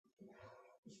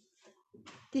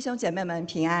弟兄姐妹们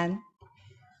平安。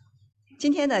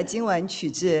今天的经文取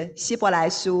自希伯来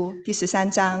书第13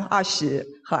章20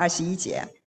和21节。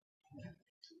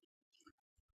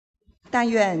但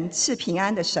愿赐平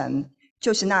安的神，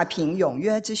就是那凭永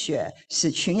约之血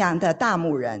使群羊的大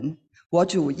牧人，我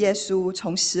主耶稣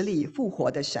从死里复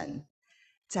活的神，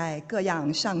在各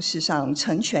样善事上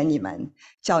成全你们，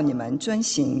叫你们遵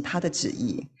行他的旨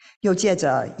意，又借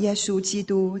着耶稣基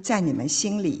督在你们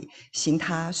心里行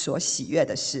他所喜悦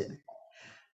的事。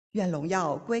愿荣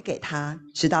耀归给他，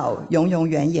直到永永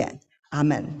远远。阿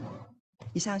们。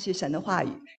以上是神的话语，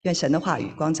愿神的话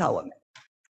语光照我们。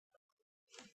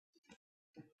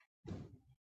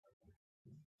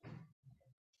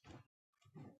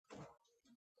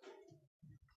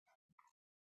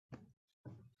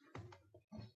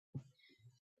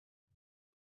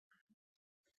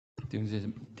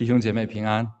弟兄姐妹平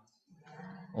安，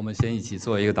我们先一起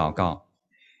做一个祷告。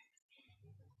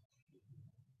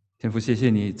天父，谢谢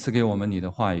你赐给我们你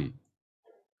的话语，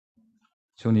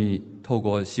求你透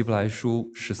过希伯来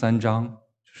书13章，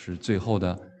就是最后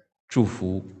的祝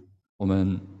福，我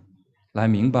们来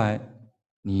明白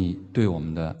你对我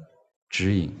们的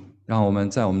指引，让我们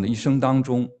在我们的一生当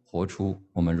中活出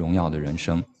我们荣耀的人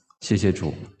生。谢谢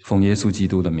主，奉耶稣基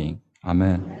督的名，阿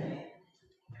们。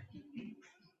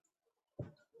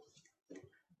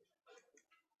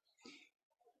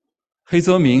黑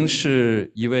泽明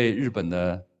是一位日本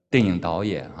的电影导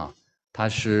演他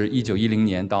是1910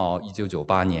年到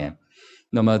1998年。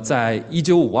那么在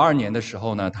1952年的时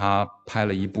候呢，他拍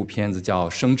了一部片子叫《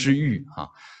生之欲》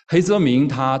黑泽明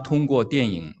他通过电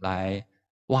影来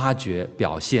挖掘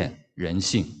表现人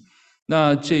性。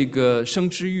那这个《生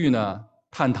之欲》呢，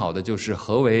探讨的就是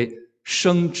何为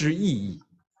生之意义。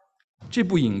这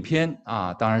部影片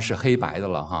当然是黑白的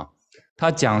了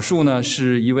它讲述呢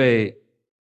是一位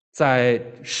在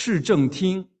市政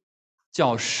厅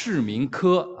叫市民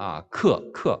科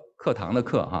课堂的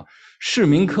课市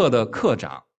民课的课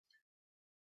长，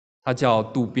他叫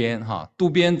渡边渡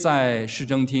边在市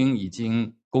政厅已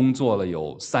经工作了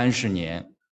有30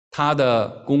年，他的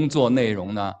工作内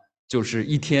容呢就是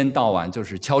一天到晚就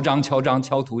是敲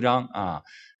图章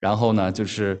然后呢就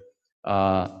是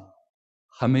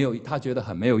他觉得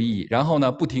很没有意义，然后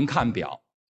呢不停看表，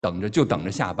等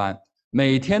着下班，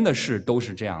每天的事都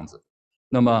是这样子。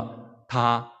那么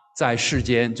他在世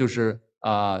间就是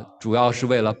主要是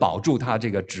为了保住他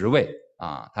这个职位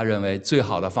他认为最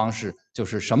好的方式就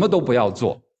是什么都不要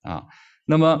做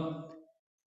那么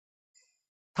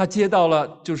他接到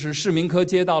了就是市民科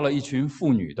接到了一群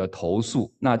妇女的投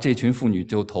诉，那这群妇女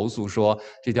就投诉说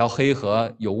这条黑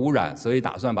河有污染，所以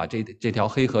打算把这条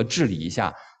黑河治理一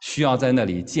下，需要在那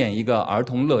里建一个儿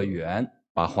童乐园，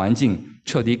把环境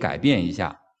彻底改变一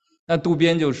下。那渡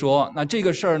边就说，那这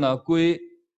个事儿呢归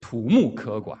土木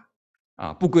科管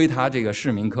不归他这个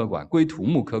市民科管，归土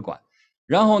木科管。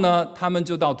然后呢他们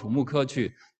就到土木科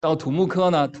去，到土木科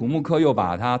呢，土木科又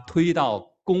把它推到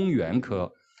公园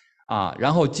科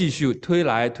然后继续推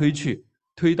来推去，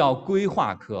推到规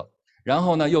划科，然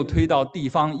后呢又推到地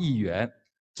方议员，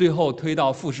最后推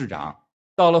到副市长。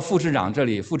到了副市长这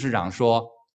里，副市长说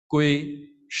归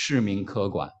市民科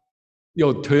管，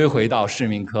又推回到市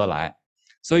民科来。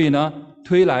所以呢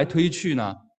推来推去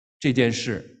呢，这件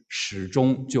事始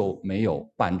终就没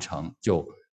有办成，就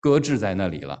搁置在那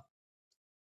里了。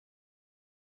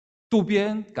渡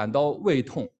边感到胃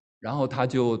痛，然后他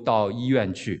就到医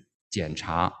院去检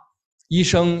查，医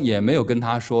生也没有跟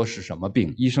他说是什么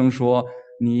病，医生说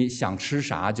你想吃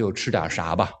啥就吃点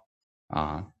啥吧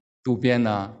渡边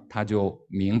呢他就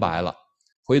明白了，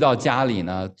回到家里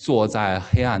呢，坐在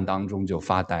黑暗当中就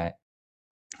发呆，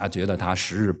他觉得他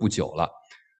时日不久了。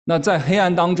那在黑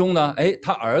暗当中呢，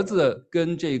他儿子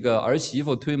跟这个儿媳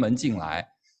妇推门进来，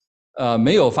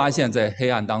没有发现在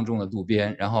黑暗当中的渡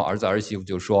边，然后儿子儿媳妇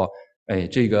就说，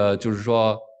这个就是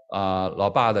说老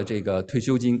爸的这个退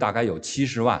休金大概有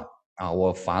70万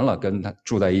我烦了，跟他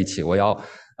住在一起，我要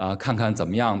看看怎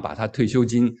么样把他退休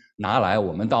金拿来，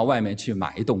我们到外面去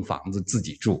买一栋房子自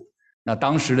己住。那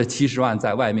当时的70万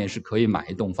在外面是可以买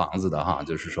一栋房子的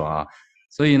就是说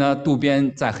所以呢渡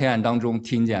边在黑暗当中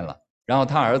听见了，然后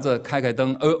他儿子开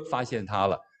灯发现他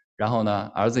了，然后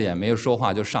呢儿子也没有说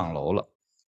话就上楼了。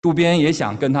渡边也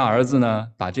想跟他儿子呢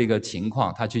把这个情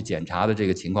况，他去检查的这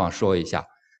个情况说一下，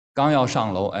刚要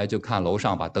上楼就看楼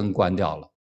上把灯关掉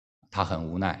了，他很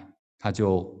无奈，他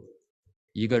就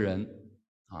一个人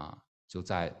就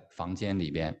在房间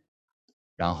里边，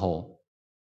然后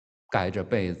盖着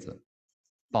被子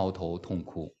抱头痛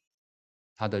哭，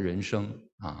他的人生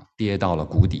跌到了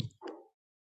谷底。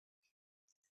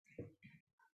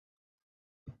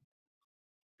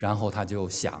然后他就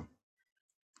想，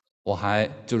我还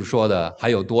就是说的还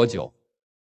有多久，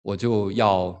我就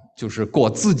要就是过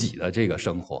自己的这个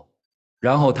生活。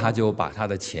然后他就把他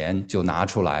的钱就拿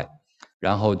出来，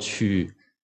然后去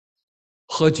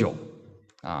喝酒，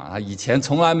他以前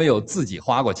从来没有自己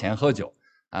花过钱喝酒，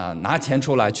拿钱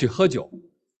出来去喝酒。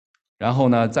然后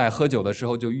呢，在喝酒的时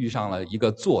候就遇上了一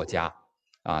个作家，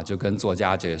就跟作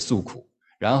家这诉苦。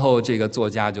然后这个作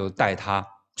家就带他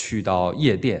去到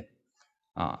夜店，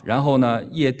然后呢，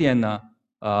夜店呢，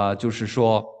就是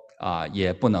说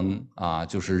也不能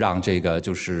就是让这个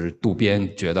就是渡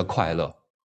边觉得快乐。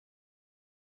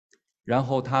然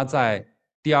后他在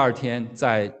第二天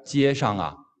在街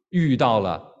上遇到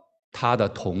了他的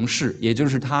同事，也就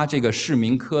是他这个市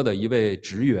民科的一位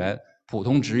职员，普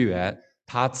通职员，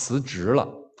他辞职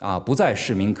了不在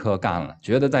市民科干了，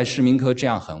觉得在市民科这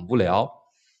样很无聊。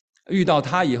遇到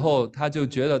他以后，他就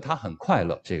觉得他很快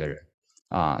乐，这个人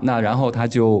那然后他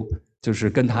就是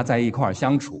跟他在一块儿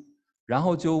相处，然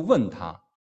后就问他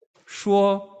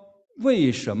说：“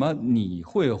为什么你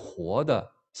会活的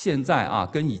现在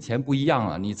跟以前不一样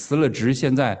了？你辞了职，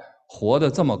现在活得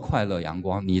这么快乐阳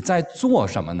光，你在做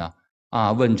什么呢？”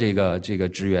问这个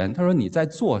职员，他说：“你在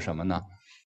做什么呢？”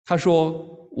他说：“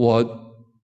我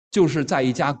就是在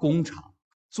一家工厂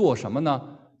做什么呢？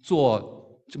做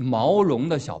毛绒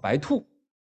的小白兔，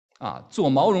做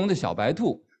毛绒的小白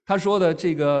兔。”他说的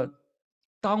这个，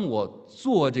当我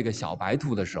做这个小白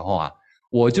兔的时候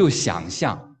我就想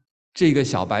象这个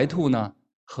小白兔呢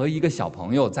和一个小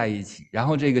朋友在一起，然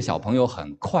后这个小朋友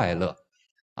很快乐，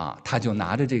他就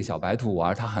拿着这个小白兔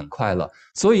玩，他很快乐。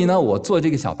所以呢，我做这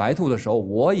个小白兔的时候，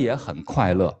我也很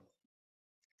快乐。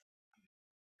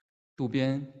渡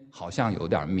边好像有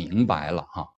点明白了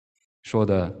说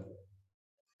的，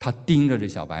他盯着这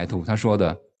小白兔，他说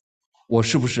的，我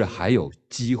是不是还有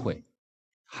机会，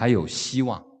还有希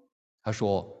望？他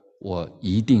说我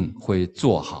一定会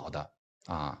做好的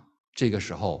这个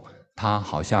时候他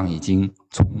好像已经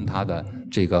从他的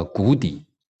这个谷底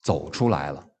走出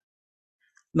来了。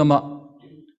那么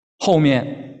后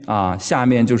面下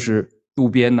面就是渡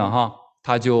边呢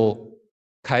他就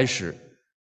开始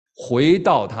回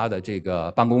到他的这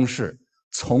个办公室，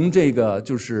从这个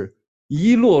就是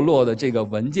一摞摞的这个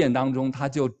文件当中，他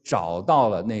就找到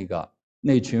了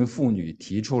那群妇女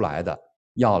提出来的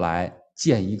要来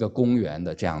建一个公园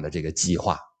的这样的这个计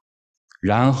划。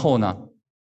然后呢，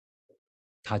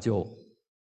他就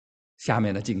下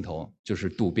面的镜头就是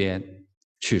渡边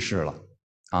去世了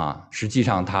实际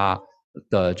上他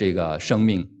的这个生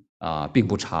命并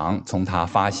不长，从他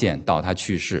发现到他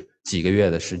去世几个月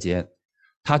的时间。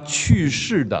他去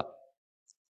世的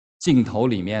镜头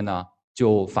里面呢，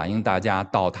就反映大家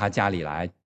到他家里来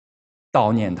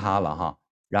悼念他了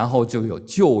然后就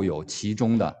有其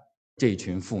中的这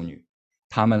群妇女，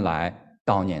他们来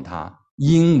悼念他，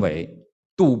因为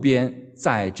渡边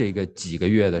在这个几个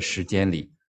月的时间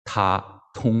里，他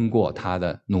通过他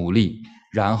的努力，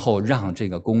然后让这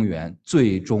个公园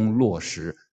最终落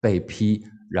实被批，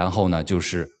然后呢就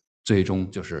是最终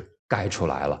就是盖出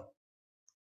来了。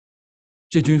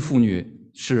这群妇女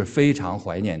是非常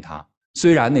怀念他，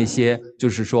虽然那些就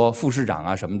是说副市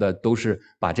长什么的都是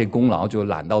把这功劳就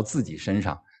揽到自己身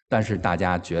上，但是大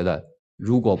家觉得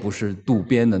如果不是渡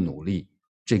边的努力，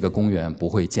这个公园不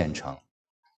会建成。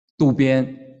渡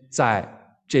边在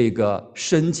这个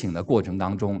申请的过程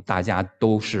当中，大家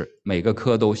都是每个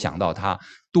科都想到他，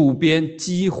渡边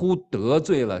几乎得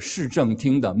罪了市政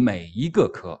厅的每一个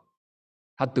科，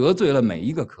他得罪了每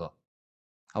一个科。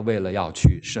他为了要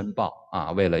去申报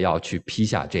为了要去批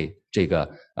下这个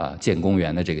建公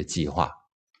园的这个计划，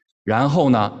然后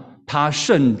呢，他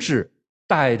甚至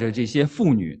带着这些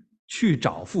妇女去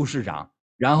找副市长，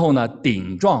然后呢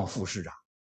顶撞副市长，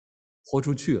豁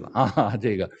出去了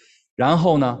这个，然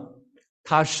后呢，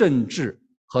他甚至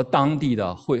和当地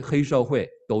的黑社会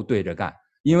都对着干，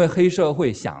因为黑社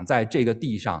会想在这个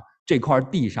地上这块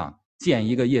地上建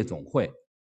一个夜总会，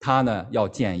他呢要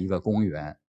建一个公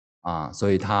园。所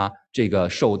以他这个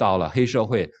受到了黑社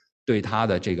会对他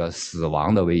的这个死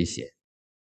亡的威胁。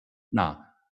那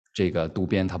这个渡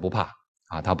边他不怕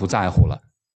他不在乎了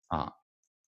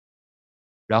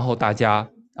然后大家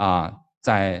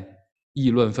在议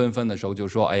论纷纷的时候就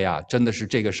说：“哎呀，真的是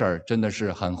这个事儿，真的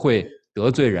是很会得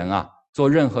罪人做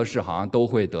任何事好像都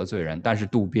会得罪人。”但是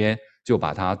渡边就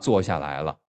把他做下来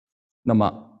了。那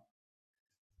么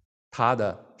他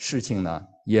的事情呢，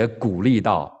也鼓励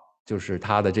到就是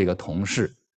他的这个同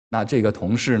事，那这个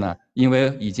同事呢，因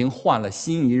为已经换了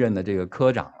新一任的这个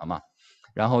科长了嘛，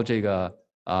然后这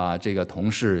个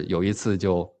同事有一次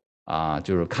就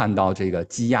是看到这个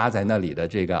积压在那里的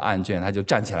这个案卷，他就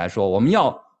站起来说：“我们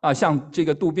要向这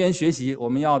个渡边学习，我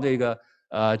们要这个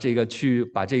这个去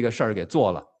把这个事儿给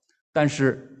做了。但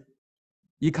是，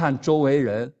一看周围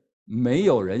人没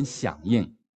有人响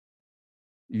应，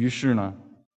于是呢，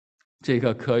这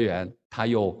个科员他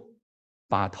又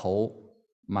把头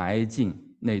埋进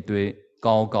那堆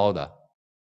高高的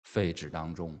废纸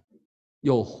当中，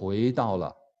又回到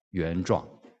了原状。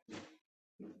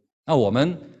那我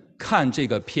们看这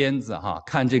个片子哈，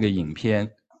看这个影片，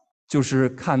就是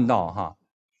看到哈，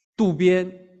渡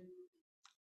边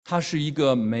他是一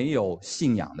个没有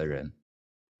信仰的人，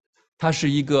他是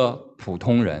一个普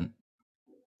通人，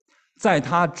在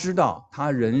他知道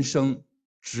他人生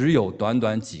只有短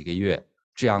短几个月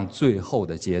这样最后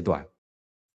的阶段，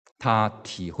他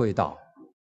体会到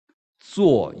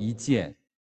做一件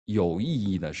有意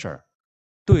义的事儿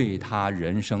对他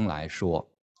人生来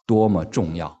说多么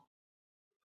重要。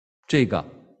这个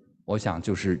我想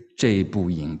就是这部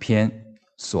影片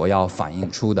所要反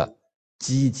映出的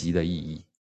积极的意义。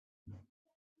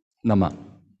那么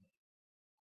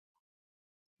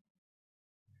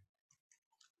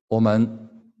我们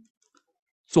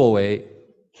作为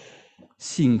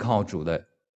信靠主的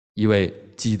一位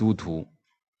基督徒，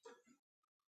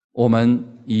我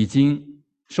们已经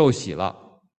受洗了，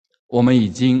我们已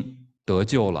经得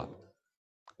救了，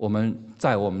我们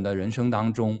在我们的人生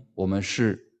当中，我们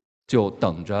是就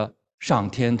等着上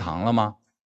天堂了吗？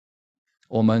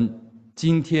我们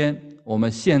今天，我们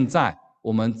现在，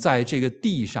我们在这个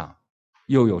地上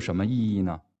又有什么意义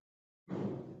呢？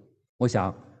我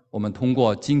想我们通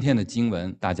过今天的经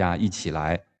文，大家一起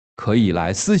来可以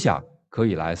来思想，可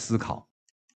以来思考。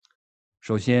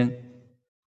首先，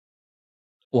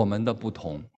我们的不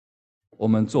同，我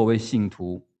们作为信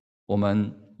徒，我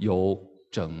们有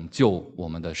拯救我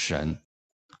们的神，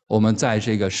我们在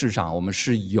这个世上，我们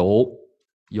是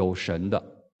有神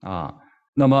的啊。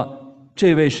那么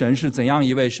这位神是怎样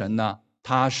一位神呢？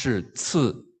他是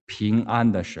赐平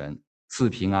安的神，赐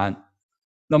平安。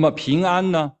那么平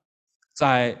安呢，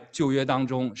在旧约当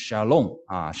中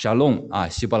shalom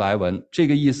希伯来文这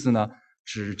个意思呢，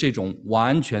指这种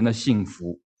完全的幸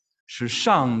福，是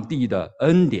上帝的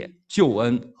恩典、救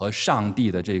恩和上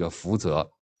帝的这个福泽。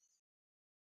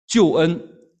救恩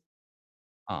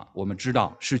我们知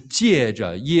道是借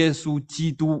着耶稣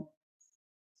基督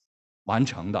完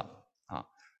成的啊。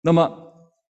那么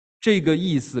这个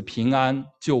意思平安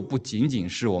就不仅仅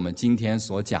是我们今天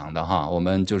所讲的我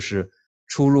们就是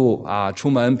出入出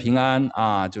门平安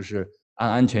就是安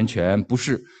安全全，不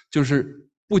是，就是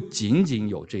不仅仅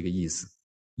有这个意思，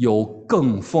有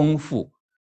更丰富、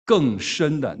更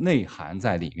深的内涵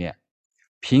在里面。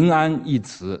平安一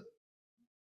词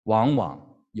往往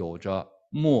有着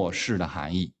末世的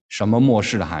含义。什么末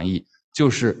世的含义？就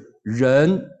是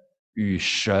人与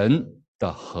神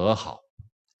的和好，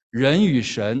人与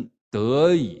神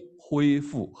得以恢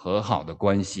复和好的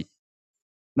关系。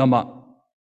那么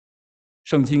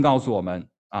圣经告诉我们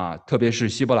特别是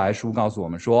希伯来书告诉我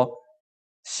们说，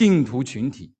信徒群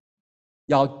体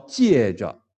要借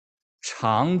着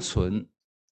长存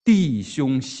弟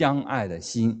兄相爱的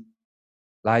心，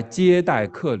来接待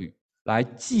客旅，来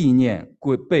纪念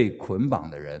被捆绑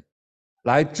的人，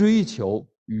来追求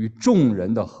与众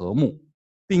人的和睦，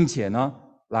并且呢，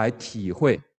来体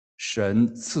会神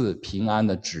赐平安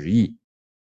的旨意，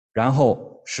然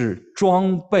后是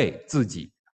装备自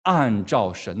己，按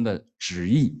照神的旨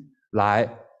意来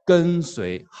跟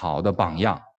随好的榜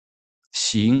样，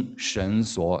行神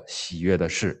所喜悦的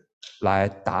事，来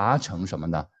达成什么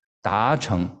呢？达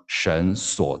成神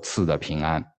所赐的平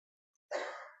安。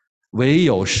唯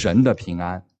有神的平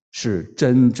安是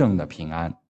真正的平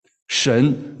安，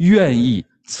神愿意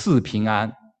赐平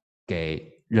安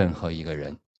给任何一个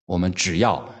人，我们只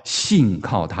要信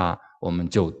靠他，我们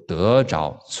就得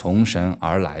着从神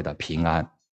而来的平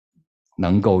安，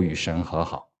能够与神和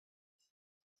好。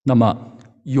那么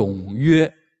永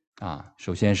约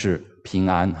首先是平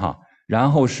安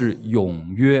然后是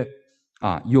永约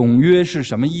永约是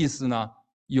什么意思呢？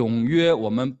永约我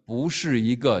们不是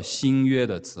一个新约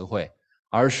的词汇，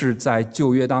而是在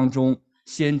旧约当中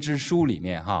先知书里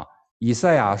面以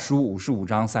赛亚书55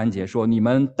章3节说，你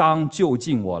们当就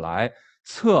近我来，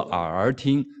侧耳而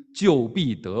听，就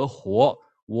必得活，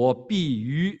我必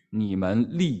与你们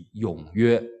立永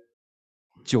约，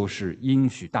就是应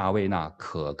许大卫那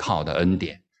可靠的恩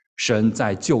典。神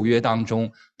在旧约当中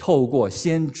透过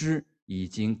先知已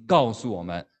经告诉我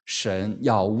们，神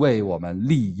要为我们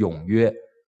立永约。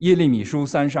耶利米书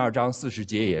32章40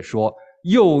节也说，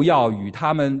又要与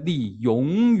他们立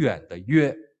永远的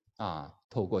约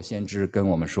透过先知跟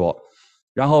我们说。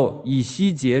然后以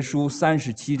西结书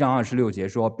37章26节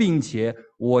说，并且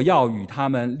我要与他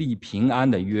们立平安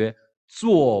的约，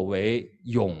作为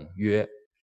永约。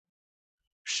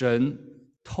神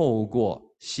透过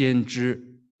先知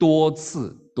多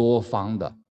次多方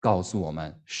的告诉我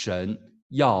们，神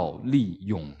要立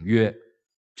永约。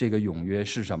这个永约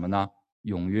是什么呢？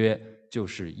永约就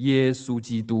是耶稣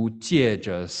基督借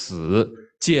着死，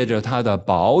借着他的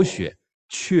宝血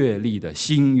确立的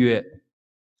新约。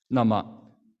那么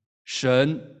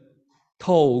神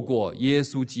透过耶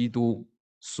稣基督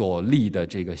所立的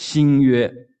这个新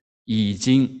约已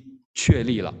经确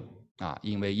立了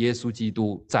因为耶稣基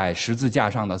督在十字架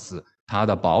上的死，他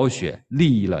的宝血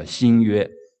立了新约。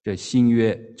这新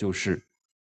约就是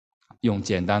用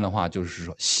简单的话就是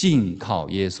说，信靠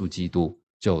耶稣基督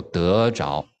就得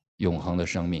着永恒的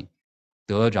生命，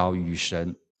得着与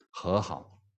神和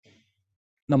好。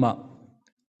那么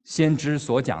先知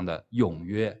所讲的永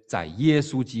约在耶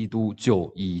稣基督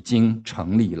就已经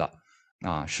成立了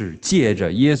是借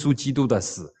着耶稣基督的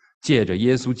死，借着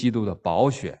耶稣基督的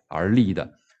宝血而立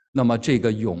的。那么这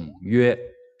个永约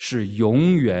是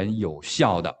永远有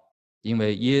效的，因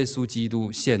为耶稣基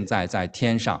督现在在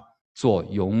天上做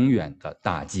永远的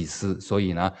大祭司，所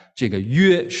以呢，这个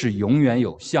约是永远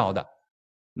有效的。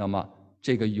那么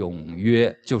这个永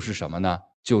约就是什么呢？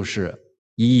就是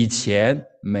以前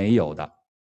没有的。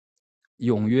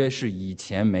永约是以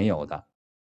前没有的，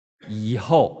以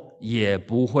后也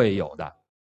不会有的。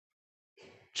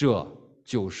这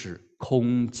就是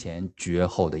空前绝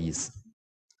后的意思。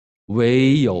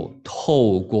唯有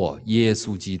透过耶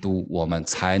稣基督，我们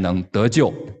才能得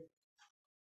救，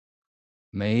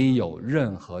没有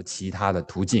任何其他的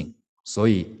途径。所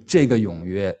以这个永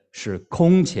约是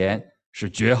空前，是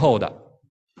绝后的。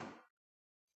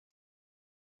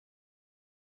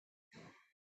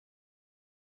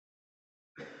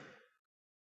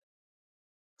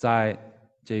在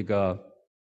这个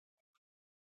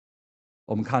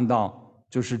我们看到，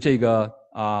就是这个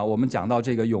我们讲到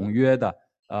这个永约的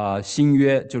新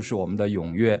约，就是我们的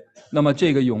永约。那么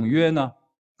这个永约呢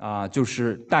就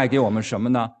是带给我们什么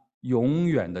呢？永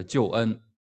远的救恩，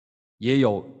也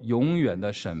有永远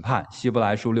的审判。希伯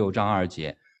来书6章2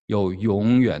节有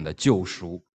永远的救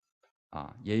赎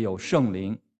也有圣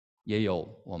灵，也有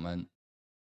我们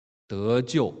得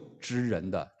救之人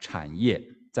的产业，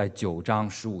在9章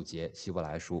15节希伯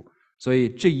来书。所以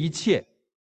这一切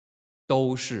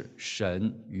都是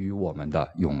神与我们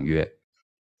的永约。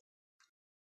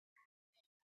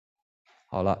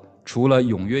好了，除了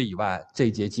永约以外，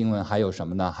这节经文还有什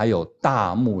么呢？还有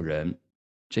大牧人。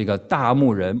这个大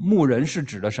牧人，牧人是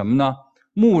指的什么呢？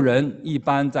牧人一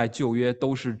般在旧约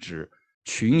都是指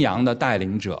群羊的带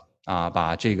领者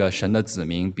把这个神的子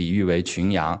民比喻为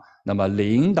群羊。那么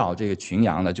领导这个群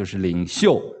羊的就是领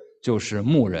袖，就是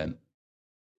牧人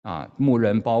牧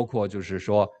人包括就是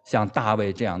说像大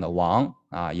卫这样的王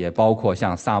也包括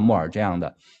像撒母耳这样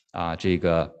的这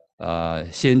个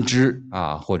先知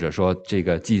或者说这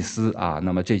个祭司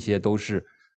那么这些都是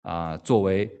作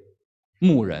为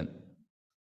牧人。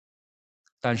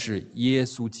但是耶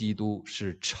稣基督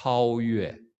是超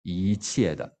越一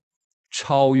切的，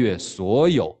超越所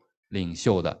有领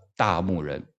袖的大牧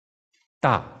人。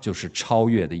大就是超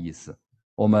越的意思。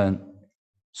我们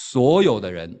所有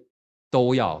的人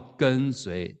都要跟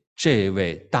随这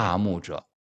位大牧者，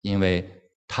因为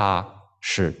他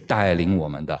是带领我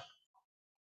们的。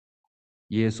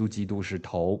耶稣基督是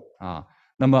头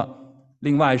那么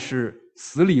另外是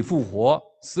死里复活。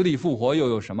死里复活又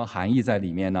有什么含义在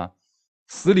里面呢？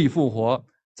死里复活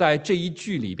在这一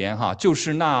句里边就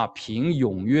是那凭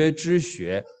永约之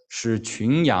血使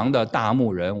群羊的大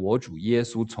牧人，我主耶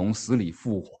稣从死里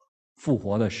复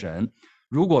活的神。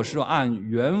如果是按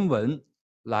原文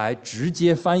来直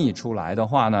接翻译出来的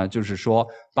话呢，就是说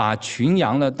把群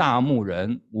羊的大牧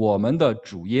人，我们的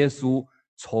主耶稣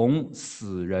从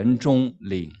死人中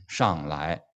领上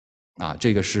来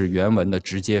这个是原文的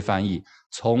直接翻译，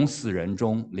从死人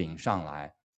中领上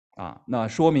来那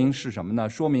说明是什么呢？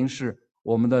说明是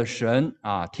我们的神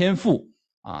天父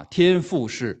天父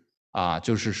是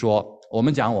就是说我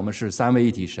们讲我们是三位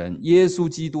一体神，耶稣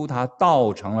基督他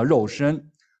道成了肉身。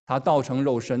他道成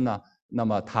肉身呢，那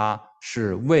么他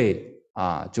是为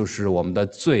就是我们的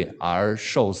罪而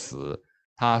受死。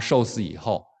他受死以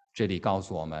后，这里告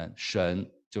诉我们，神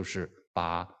就是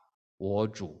把我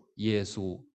主耶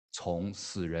稣从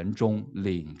死人中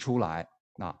领出来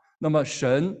那么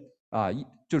神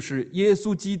就是耶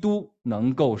稣基督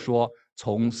能够说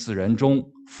从死人中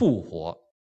复活。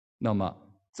那么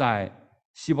在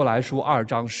希伯来书2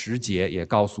章10节也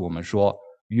告诉我们说，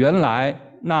原来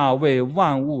那为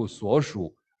万物所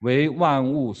属，为万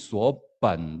物所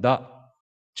本的，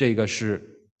这个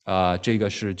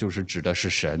是就是指的是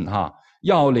神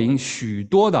要领许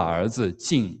多的儿子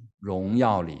进荣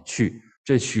耀里去。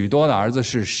这许多的儿子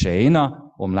是谁呢？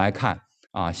我们来看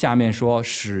下面说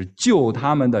使救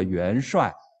他们的元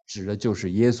帅，指的就是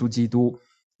耶稣基督，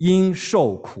因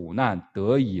受苦难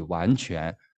得以完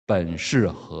全，本是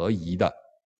合宜的。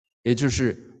也就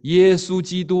是耶稣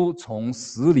基督从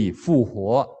死里复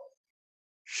活，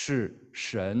是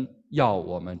神要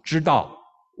我们知道，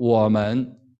我们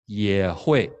也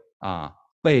会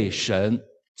被神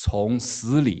从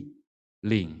死里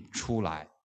领出来，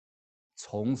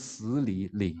从死里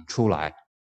领出来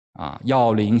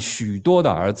要领许多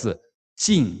的儿子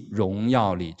进荣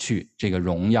耀里去。这个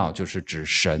荣耀就是指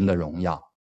神的荣耀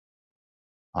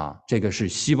这个是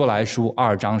希伯来书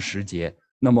2章10节。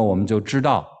那么我们就知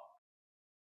道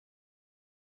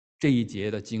这一节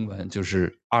的经文就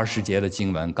是20节的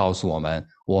经文告诉我们，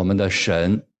我们的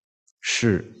神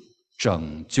是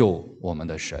拯救我们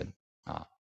的神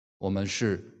我们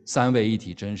是三位一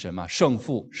体真神嘛，圣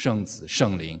父、圣子、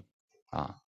圣灵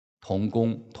同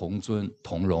工、同尊、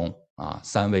同荣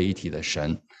三位一体的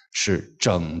神是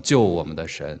拯救我们的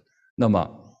神。那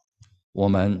么我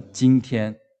们今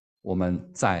天我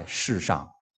们在世上，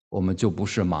我们就不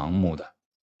是盲目的，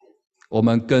我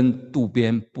们跟渡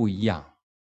边不一样，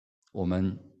我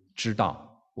们知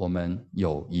道我们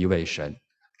有一位神，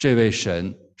这位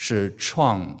神是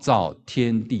创造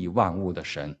天地万物的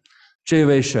神，这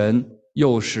位神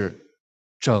又是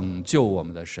拯救我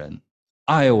们的神，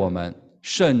爱我们，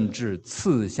甚至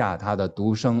赐下他的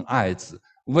独生爱子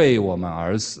为我们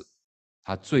而死，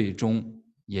他最终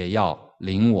也要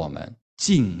领我们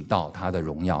进到他的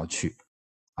荣耀去。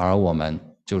而我们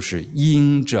就是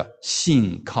因着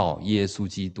信靠耶稣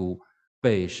基督，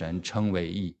被神称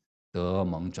为义，得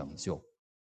蒙拯救，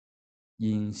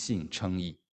因信称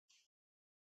义。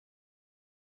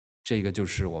这个就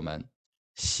是我们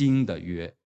新的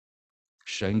约，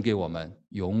神给我们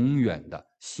永远的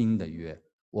新的约。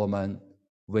我们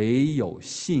唯有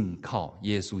信靠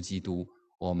耶稣基督，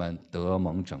我们得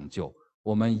蒙拯救。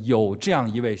我们有这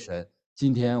样一位神，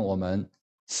今天我们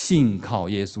信靠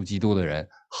耶稣基督的人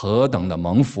何等的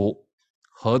蒙福，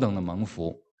何等的蒙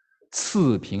福！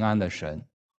赐平安的神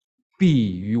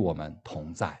必与我们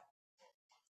同在。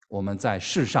我们在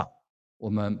世上，我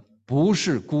们不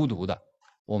是孤独的，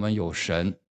我们有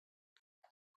神。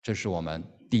这是我们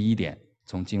第一点，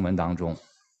从经文当中。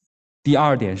第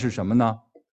二点是什么呢？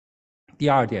第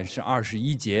二点是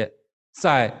21节，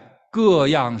在各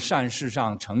样善事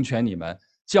上成全你们，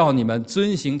叫你们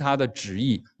遵行他的旨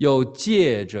意，又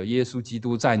借着耶稣基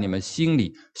督在你们心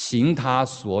里行他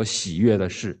所喜悦的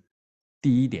事。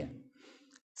第一点，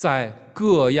在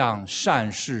各样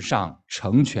善事上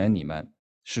成全你们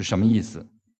是什么意思？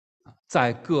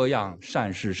在各样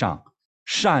善事上，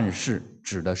善事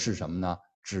指的是什么呢？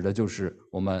指的就是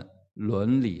我们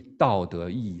伦理道德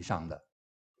意义上的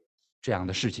这样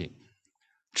的事情。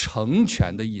成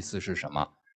全的意思是什么？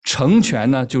成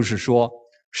全呢，就是说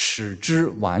使之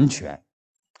完全。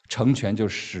成全就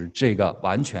使这个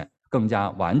完全更加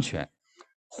完全，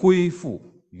恢复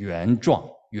原状。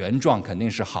原状肯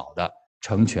定是好的，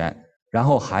成全。然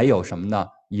后还有什么呢？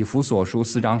以弗所书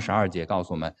4章12节告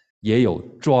诉我们，也有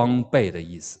装备的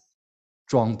意思，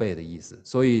装备的意思。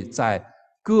所以在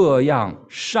各样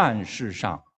善事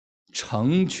上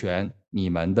成全你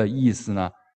们的意思呢，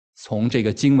从这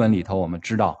个经文里头我们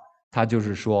知道，他就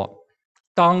是说，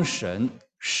当神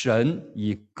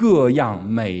以各样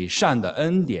美善的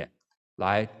恩典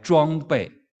来装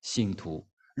备信徒，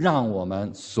让我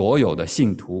们所有的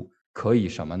信徒可以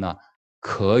什么呢？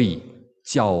可以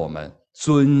叫我们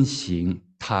遵行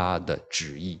他的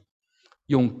旨意，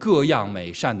用各样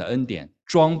美善的恩典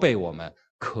装备我们，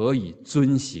可以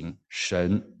遵行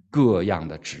神各样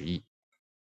的旨意。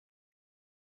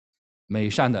美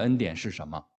善的恩典是什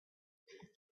么？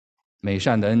美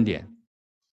善的恩典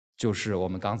就是我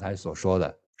们刚才所说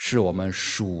的，是我们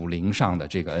属灵上的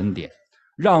这个恩典，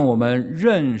让我们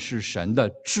认识神的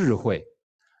智慧，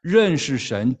认识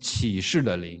神启示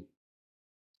的灵。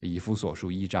以弗所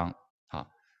书1章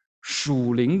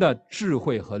属灵的智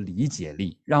慧和理解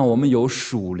力，让我们有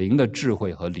属灵的智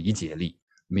慧和理解力，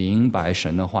明白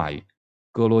神的话语。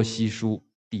哥罗西书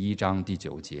1章第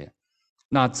9节。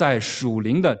那在属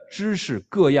灵的知识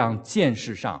各样见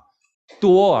识上，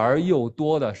多而又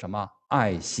多的什么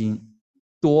爱心，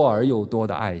多而又多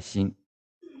的爱心。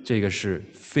这个是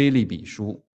腓立比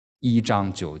书1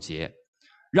章9节，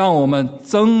让我们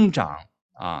增长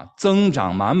增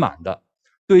长满满的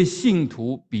对信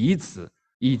徒彼此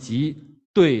以及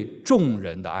对众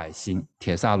人的爱心。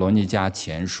帖撒罗尼迦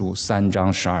前书3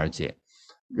章12节。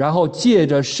然后借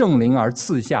着圣灵而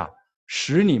赐下，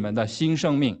使你们的新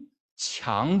生命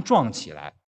强壮起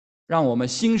来，让我们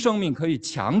新生命可以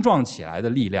强壮起来的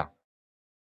力量。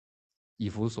以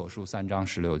弗所书3章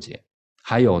16节。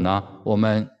还有呢，我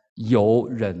们有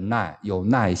忍耐、有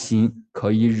耐心，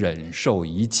可以忍受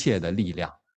一切的力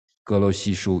量。哥罗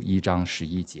西书1章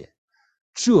11节，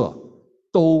这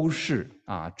都是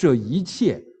这一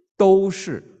切都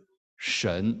是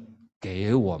神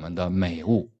给我们的美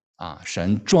物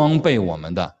神装备我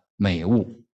们的美物，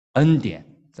恩典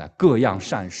在各样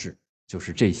善事，就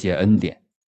是这些恩典。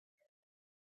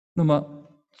那么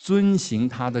遵行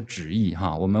他的旨意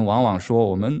我们往往说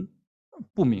我们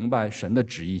不明白神的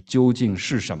旨意究竟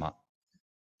是什么，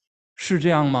是这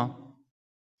样吗？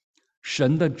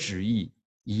神的旨意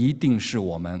一定是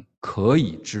我们可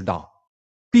以知道，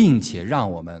并且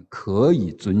让我们可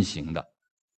以遵行的。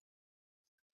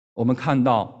我们看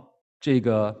到这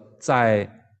个在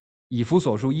以弗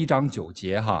所书1章9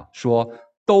节说，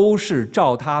都是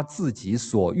照他自己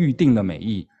所预定的美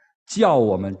意，叫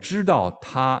我们知道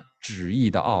他旨意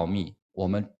的奥秘，我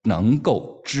们能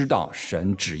够知道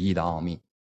神旨意的奥秘。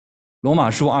罗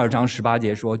马书2章18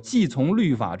节说，既从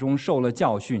律法中受了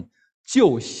教训，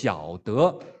就晓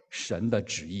得神的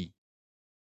旨意，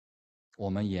我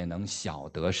们也能晓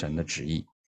得神的旨意。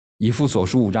以弗所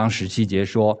书5章17节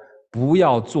说，不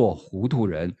要做糊涂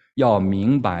人，要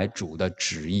明白主的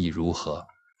旨意如何。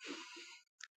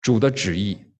主的旨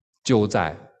意就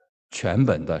在全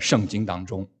本的圣经当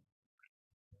中。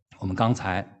我们刚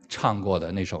才唱过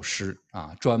的那首诗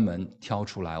专门挑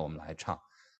出来我们来唱。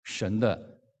神的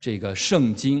这个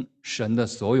圣经，神的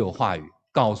所有话语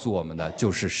告诉我们的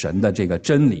就是神的这个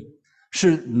真理，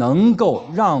是能够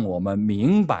让我们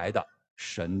明白的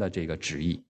神的这个旨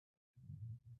意。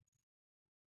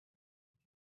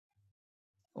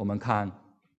我们看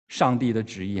上帝的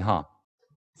旨意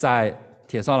在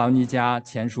帖撒罗尼迦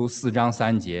前书4章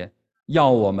3节，要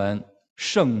我们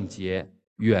圣洁，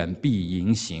远避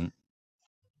淫行。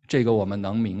这个我们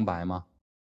能明白吗？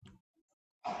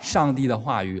上帝的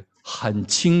话语很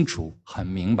清楚、很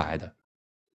明白的，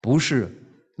不是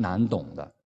难懂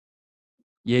的。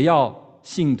也要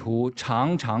信徒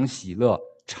常常喜乐，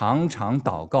常常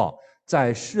祷告，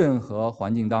在任何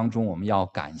环境当中，我们要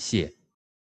感谢。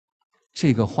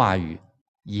这个话语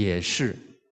也是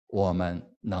我们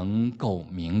能够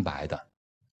明白的。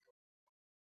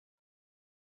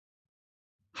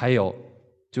还有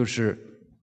就是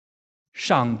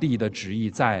上帝的旨意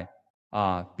在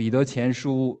彼得前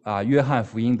书约翰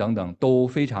福音等等都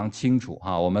非常清楚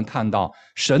我们看到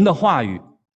神的话语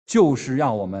就是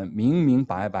让我们明明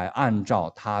白白按照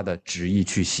他的旨意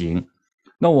去行。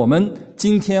那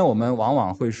今天我们往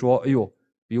往会说，哎呦，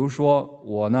比如说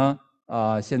我呢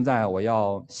现在我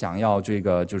想要这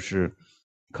个，就是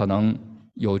可能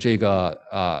有这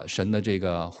个神的这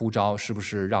个呼召，是不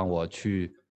是让我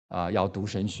去要读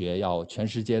神学，要全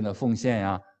世界的奉献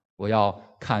呀？我要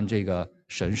看这个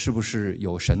神是不是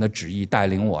有神的旨意带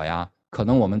领我呀？可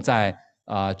能我们在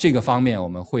这个方面我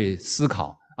们会思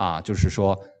考就是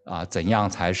说怎样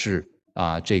才是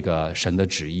这个神的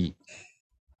旨意？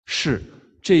是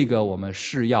这个我们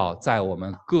是要在我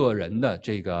们个人的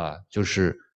这个就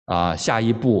是下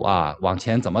一步往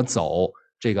前怎么走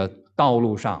这个道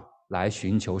路上来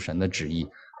寻求神的旨意，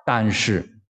但是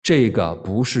这个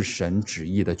不是神旨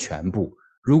意的全部。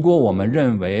如果我们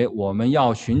认为我们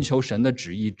要寻求神的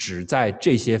旨意只在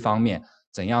这些方面，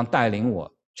怎样带领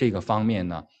我这个方面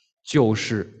呢，就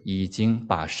是已经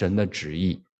把神的旨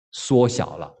意缩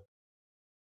小了。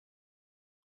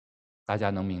大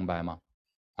家能明白吗？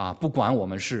不管我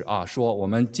们是说我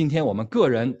们今天我们个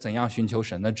人怎样寻求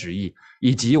神的旨意，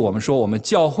以及我们说我们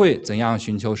教会怎样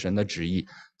寻求神的旨意，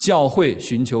教会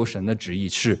寻求神的旨意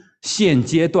是现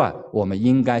阶段我们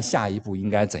应该下一步应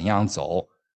该怎样走，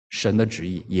神的旨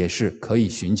意也是可以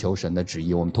寻求神的旨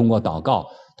意。我们通过祷告，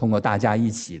通过大家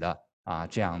一起的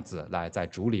这样子来在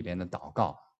主里边的祷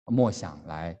告默想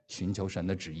来寻求神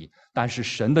的旨意。但是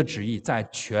神的旨意在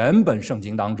全本圣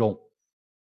经当中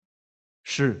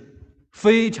是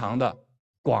非常的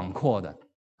广阔的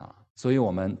所以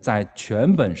我们在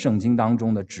全本圣经当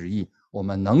中的旨意，我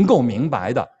们能够明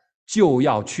白的就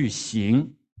要去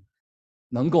行，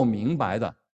能够明白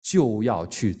的就要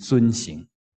去遵行。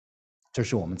这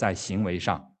是我们在行为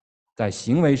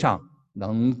上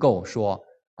能够说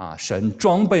神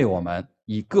装备我们，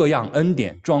以各样恩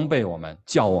典装备我们，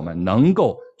叫我们能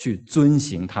够去遵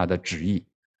行他的旨意。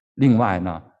另外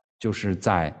呢，就是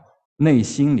在内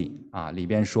心里里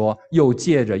边说，又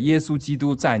借着耶稣基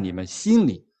督在你们心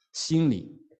里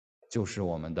就是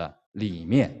我们的里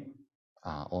面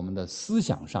我们的思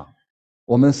想上，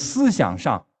我们思想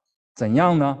上怎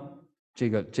样呢？这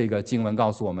个经文告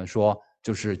诉我们说，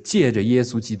就是借着耶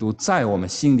稣基督在我们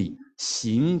心里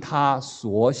行他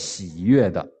所喜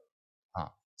悦的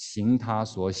行他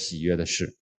所喜悦的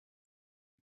事。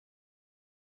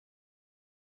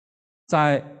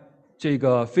在这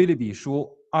个腓立比书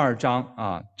2章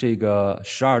啊，这个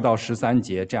12到13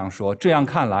节这样说：这样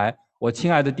看来，我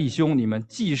亲爱的弟兄，你们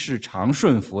既是常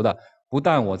顺服的，不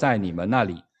但我在你们那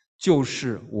里，就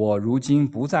是我如今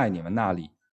不在你们那里，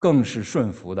更是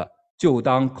顺服的，就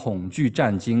当恐惧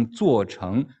战惊，做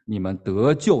成你们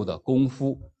得救的功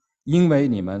夫，因为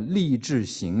你们立志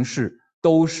行事，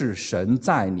都是神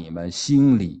在你们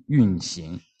心里运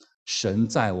行，神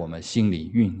在我们心里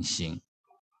运行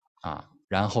啊，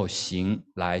然后行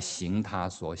他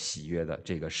所喜悦的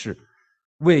这个事，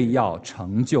为要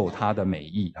成就他的美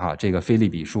意啊。这个腓立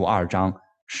比书2章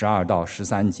12到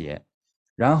13节，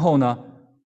然后呢，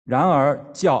然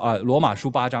而罗马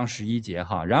书8章11节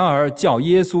哈，然而叫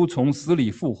耶稣从死里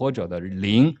复活者的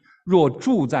灵若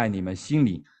住在你们心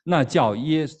里，那叫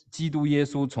基督耶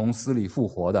稣从死里复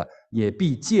活的，也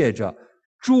必借着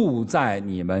住在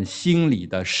你们心里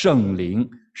的圣灵，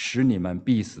使你们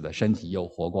必死的身体又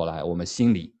活过来。我们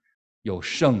心里有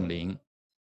圣灵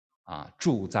啊，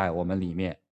住在我们里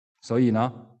面，所以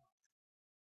呢，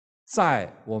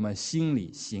在我们心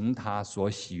里行他所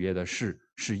喜悦的事，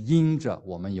是因着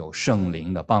我们有圣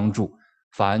灵的帮助。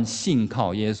凡信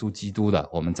靠耶稣基督的，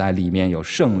我们在里面有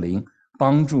圣灵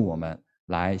帮助我们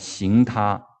来行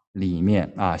他里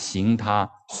面啊，行他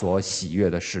所喜悦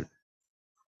的事。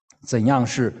怎样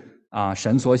是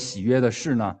神所喜悦的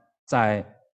事呢？在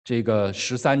这个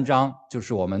13章，就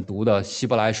是我们读的希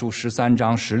伯来书13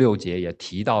章16节也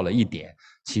提到了一点，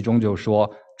其中就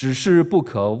说：只是不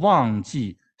可忘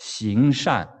记行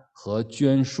善和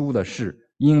捐书的事，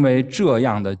因为这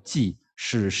样的祭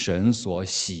是神所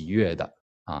喜悦的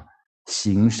啊。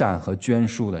行善和捐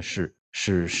书的事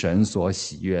是神所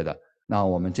喜悦的。那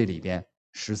我们这里边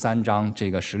13章这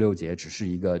个16节只是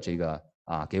一个这个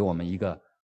给我们一个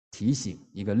提醒，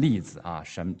一个例子啊，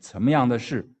什么样的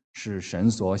事是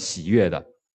神所喜悦的？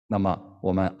那么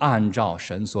我们按照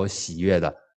神所喜悦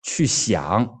的去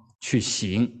想、去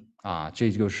行啊，这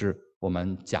就是我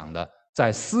们讲的，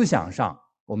在思想上，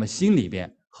我们心里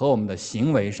边和我们的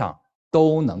行为上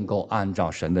都能够按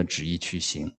照神的旨意去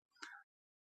行。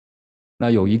那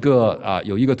有一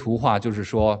个图画，就是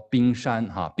说冰山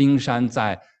冰山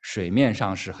在水面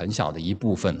上是很小的一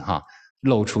部分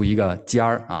露出一个尖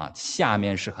儿下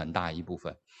面是很大一部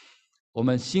分。我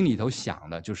们心里头想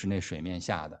的就是那水面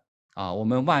下的我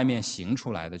们外面行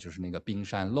出来的就是那个冰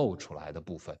山露出来的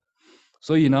部分。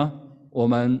所以呢，我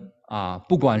们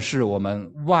不管是我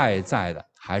们外在的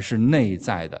还是内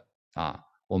在的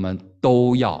我们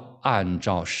都要按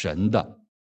照神的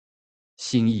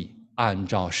心意，按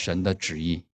照神的旨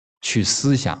意去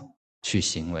思想、去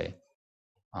行为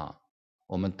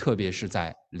我们特别是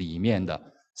在里面的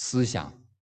思想，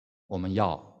我们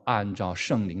要按照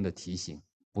圣灵的提醒，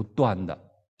不断的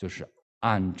就是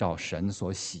按照神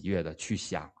所喜悦的去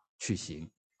想、去行，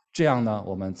这样呢，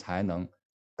我们才能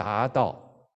达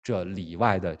到这里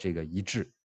外的这个一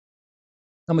致。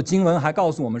那么经文还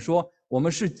告诉我们说，我们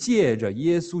是借着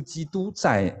耶稣基督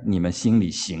在你们心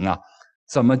里行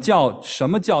什么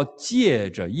叫借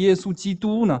着耶稣基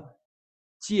督呢？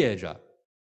借着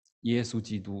耶稣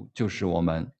基督，就是我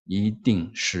们一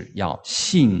定是要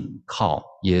信靠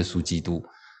耶稣基督。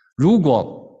如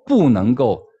果不能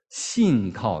够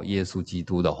信靠耶稣基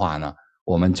督的话呢，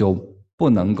我们就不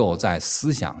能够在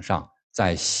思想上、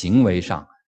在行为上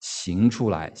行出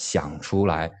来、想出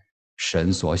来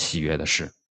神所喜悦的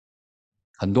事。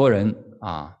很多人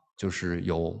就是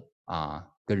有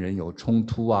跟人有冲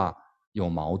突有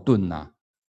矛盾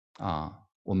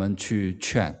我们去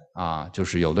劝就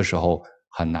是有的时候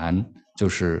很难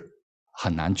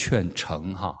劝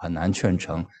成很难劝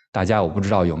成。大家我不知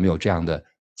道有没有这样的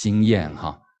经验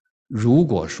如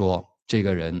果说这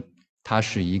个人他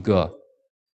是一个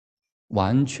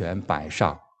完全摆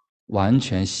上、完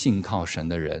全信靠神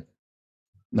的人，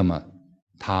那么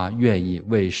他愿意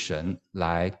为神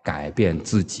来改变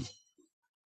自己。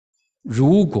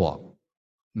如果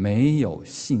没有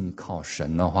信靠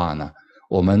神的话呢，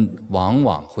我们往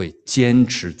往会坚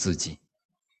持自己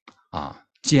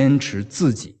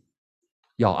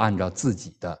要按照自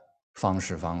己的方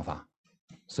式方法。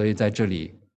所以在这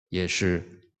里也是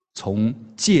从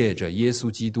借着耶稣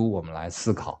基督我们来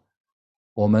思考，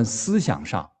我们思想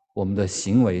上、我们的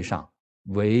行为上，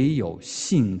唯有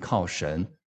信靠神，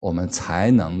我们才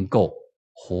能够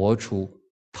活出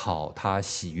讨他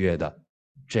喜悦的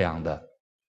这样的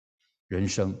人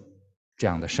生，这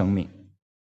样的生命。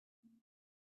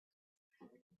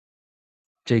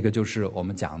这个就是我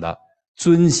们讲的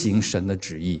遵行神的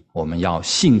旨意，我们要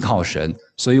信靠神。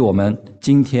所以我们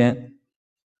今天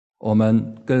我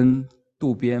们跟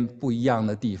渡边不一样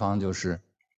的地方就是，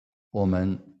我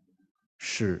们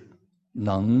是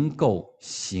能够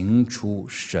行出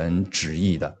神旨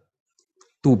意的。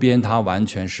渡边他完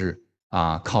全是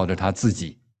靠着他自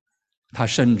己，他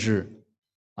甚至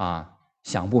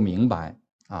想不明白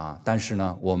但是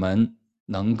呢，我们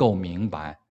能够明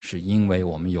白，是因为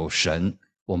我们有神，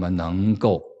我们能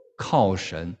够靠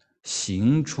神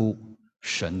行出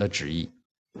神的旨意。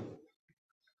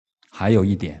还有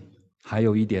一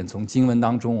点，从经文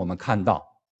当中我们看到，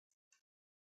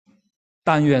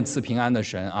但愿赐平安的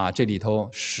神这里头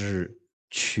是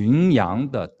群羊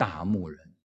的大牧人，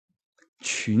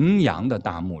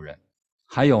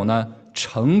还有呢，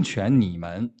成全你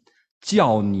们，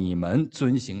叫你们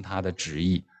遵行他的旨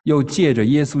意，又借着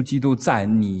耶稣基督在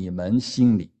你们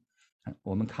心里。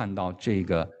我们看到这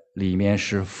个里面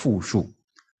是复数，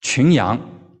群羊，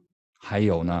还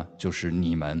有呢就是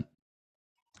你们。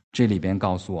这里边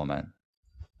告诉我们，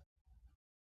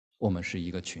我们是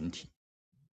一个群体，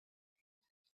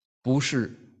不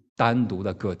是单独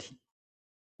的个体。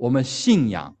我们信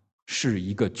仰是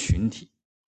一个群体，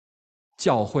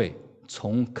教会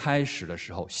从开始的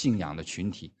时候，信仰的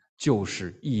群体就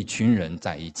是一群人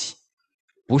在一起，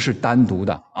不是单独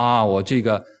的我这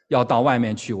个要到外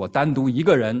面去，我单独一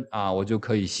个人我就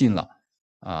可以信了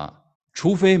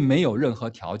除非没有任何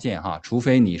条件除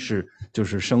非你就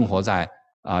是生活在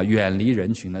远离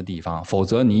人群的地方，否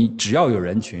则你只要有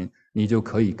人群，你就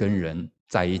可以跟人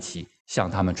在一起，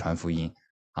向他们传福音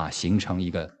形成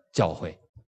一个教会。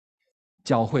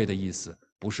教会的意思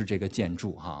不是这个建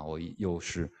筑我又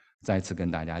是再次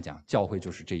跟大家讲，教会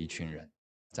就是这一群人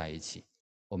在一起。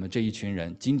我们这一群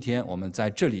人，今天我们在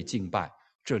这里敬拜，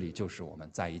这里就是我们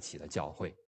在一起的教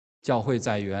会。教会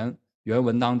在原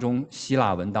文当中，希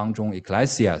腊文当中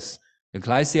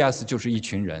ecclesias 就是一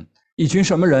群人，一群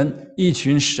什么人？一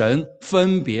群神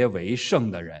分别为圣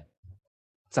的人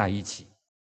在一起。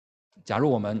假如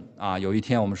我们有一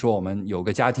天我们说我们有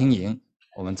个家庭营，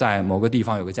我们在某个地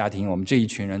方有个家庭，我们这一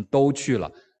群人都去了，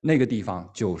那个地方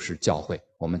就是教会，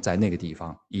我们在那个地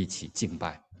方一起敬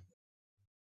拜。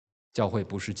教会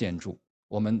不是建筑，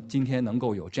我们今天能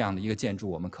够有这样的一个建筑，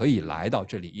我们可以来到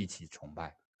这里一起崇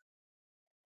拜，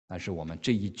但是我们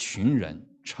这一群人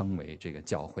称为这个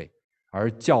教会。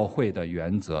而教会的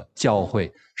原则，教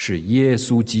会是耶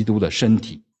稣基督的身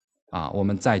体我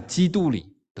们在基督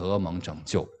里得蒙拯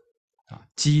救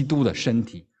基督的身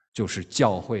体就是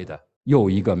教会的又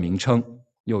一个名称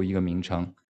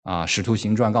使徒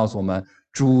行传告诉我们，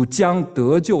主将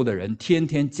得救的人天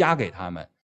天加给他们，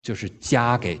就是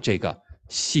加给这个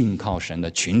信靠神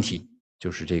的群体，就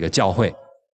是这个教会。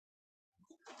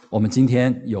我们今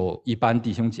天有一班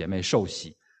弟兄姐妹受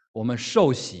洗，我们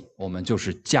受洗，我们就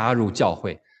是加入教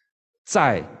会，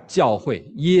在教会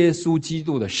耶稣基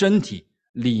督的身体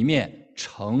里面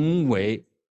成为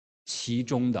其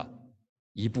中的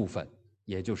一部分，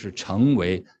也就是成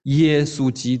为耶稣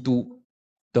基督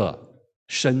的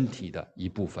身体的一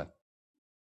部分。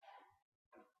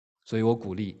所以我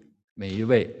鼓励每一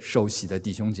位受洗的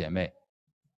弟兄姐妹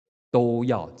都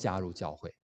要加入教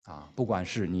会不管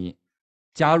是你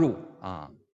加入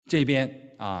这边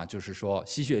就是说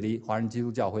西雪梨华人基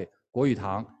督教会国语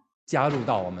堂加入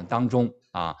到我们当中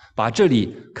把这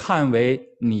里看为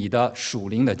你的属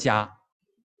灵的家。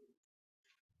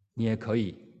你也可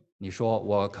以，你说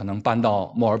我可能搬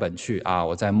到墨尔本去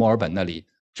我在墨尔本那里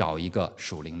找一个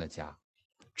属灵的家。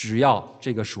只要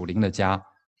这个属灵的家，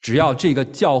只要这个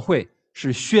教会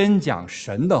是宣讲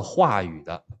神的话语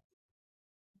的，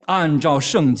按照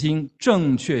圣经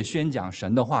正确宣讲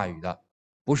神的话语的，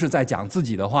不是在讲自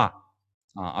己的话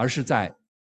而是在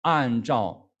按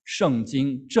照圣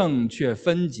经正确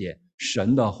分解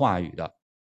神的话语的，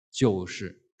就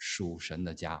是属神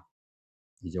的家，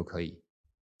你就可以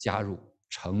加入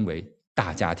成为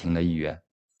大家庭的一员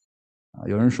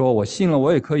有人说我信了，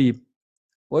我也可以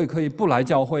不来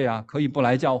教会可以不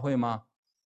来教会吗？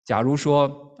假如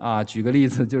说举个例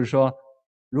子，就是说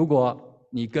如果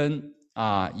你跟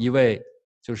一位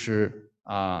就是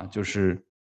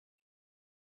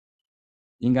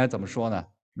应该怎么说呢？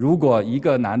如果一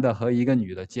个男的和一个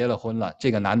女的结了婚了，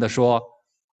这个男的说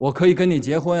我可以跟你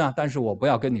结婚但是我不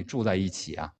要跟你住在一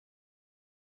起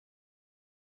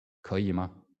可以吗？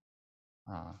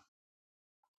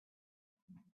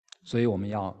所以我们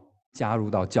要加入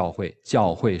到教会，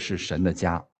教会是神的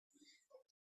家。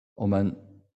我们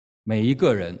每一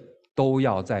个人都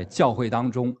要在教会当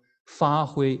中发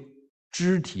挥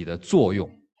肢体的作用，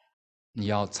你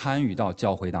要参与到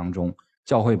教会当中。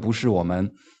教会不是我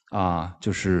们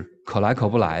就是可来可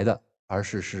不来的，而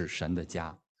是神的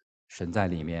家。神在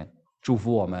里面祝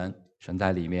福我们，神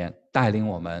在里面带领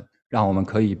我们，让我们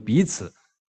可以彼此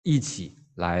一起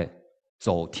来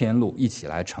走天路，一起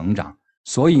来成长。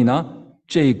所以呢，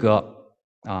这个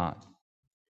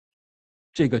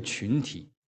这个群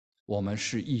体，我们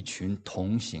是一群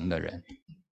同行的人，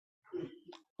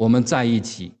我们在一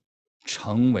起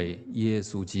成为耶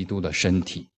稣基督的身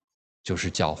体，就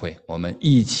是教会，我们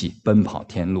一起奔跑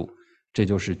天路。这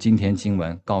就是今天经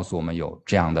文告诉我们有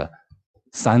这样的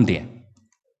3点。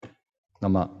那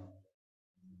么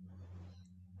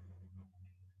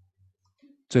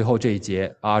最后这一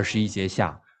节21节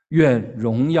下，愿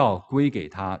荣耀归给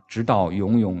他，直到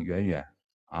永永远远。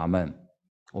阿们。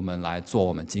我们来做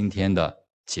我们今天的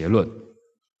结论：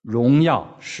荣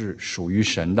耀是属于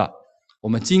神的。我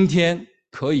们今天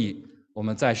我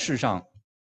们在世上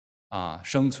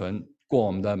生存过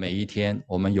我们的每一天，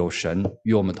我们有神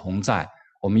与我们同在，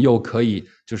我们又可以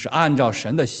就是按照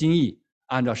神的心意，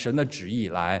按照神的旨意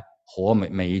来活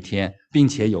每一天，并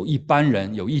且有一班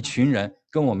人，有一群人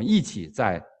跟我们一起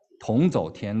在同走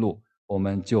天路，我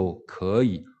们就可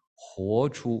以活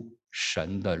出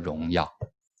神的荣耀，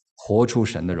活出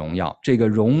神的荣耀。这个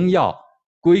荣耀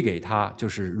归给他，就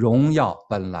是荣耀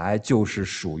本来就是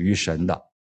属于神的，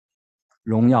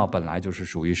荣耀本来就是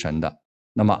属于神的。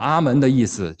那么阿门的意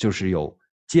思就是有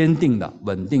坚定的、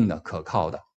稳定的、可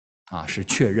靠的，是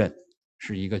确认，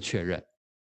是一个确认。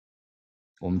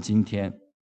我们今天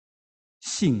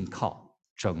信靠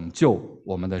拯救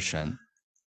我们的神，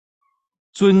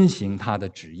遵行他的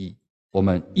旨意，我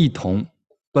们一同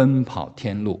奔跑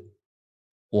天路，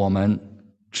我们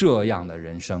这样的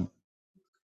人生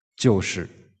就是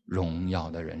荣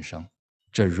耀的人生。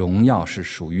这荣耀是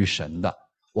属于神的，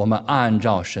我们按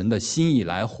照神的心意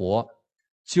来活，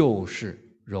就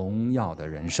是荣耀的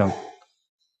人生。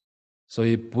所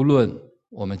以不论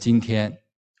我们今天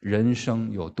人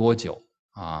生有多久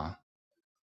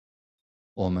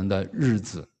我们的日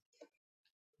子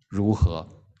如何，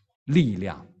力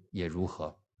量也如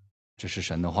何，这是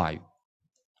神的话语。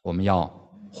我们要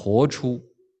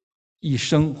一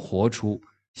生活出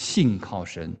信靠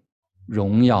神、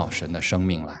荣耀神的生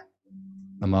命来。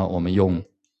那么我们用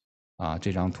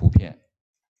这张图片，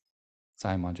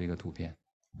在吗？这个图片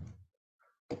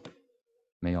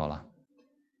没有了。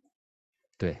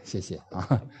对，谢谢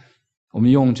我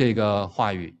们用这个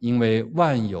话语，因为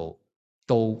万有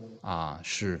都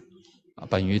是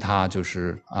本于他，就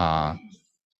是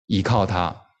依靠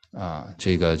他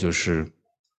这个就是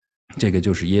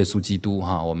耶稣基督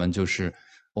我们就是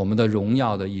我们的荣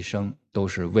耀的一生都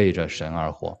是为着神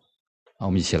而活。我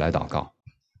们一起来祷告。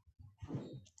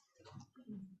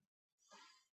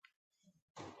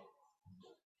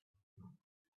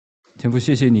天父，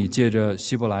谢谢你借着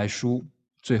希伯来书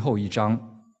最后一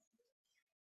章，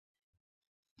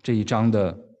这一章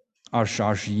的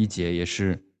20、21节也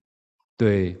是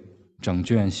对整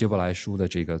卷希伯来书的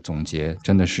这个总结，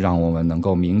真的是让我们能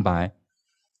够明白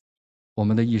我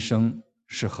们的一生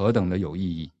是何等的有意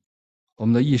义。我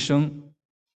们的一生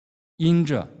因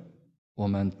着我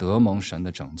们得蒙神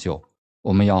的拯救，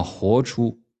我们要活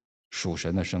出属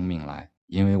神的生命来，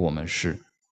因为我们是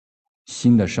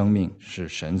新的生命，是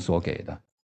神所给的。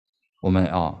我们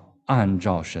要按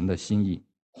照神的心意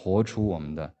活出我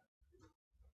们的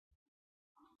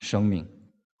生命，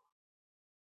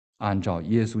按照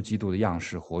耶稣基督的样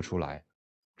式活出来。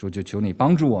主，就求你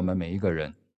帮助我们每一个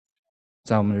人，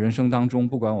在我们的人生当中，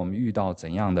不管我们遇到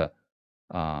怎样的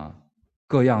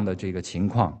各样的这个情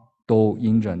况，都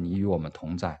因着你与我们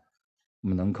同在，我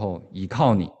们能够依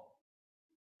靠你，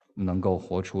能够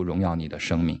活出荣耀你的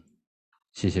生命。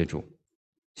谢谢主，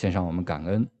献上我们感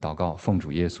恩祷告，奉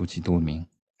主耶稣基督的名，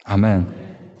阿们。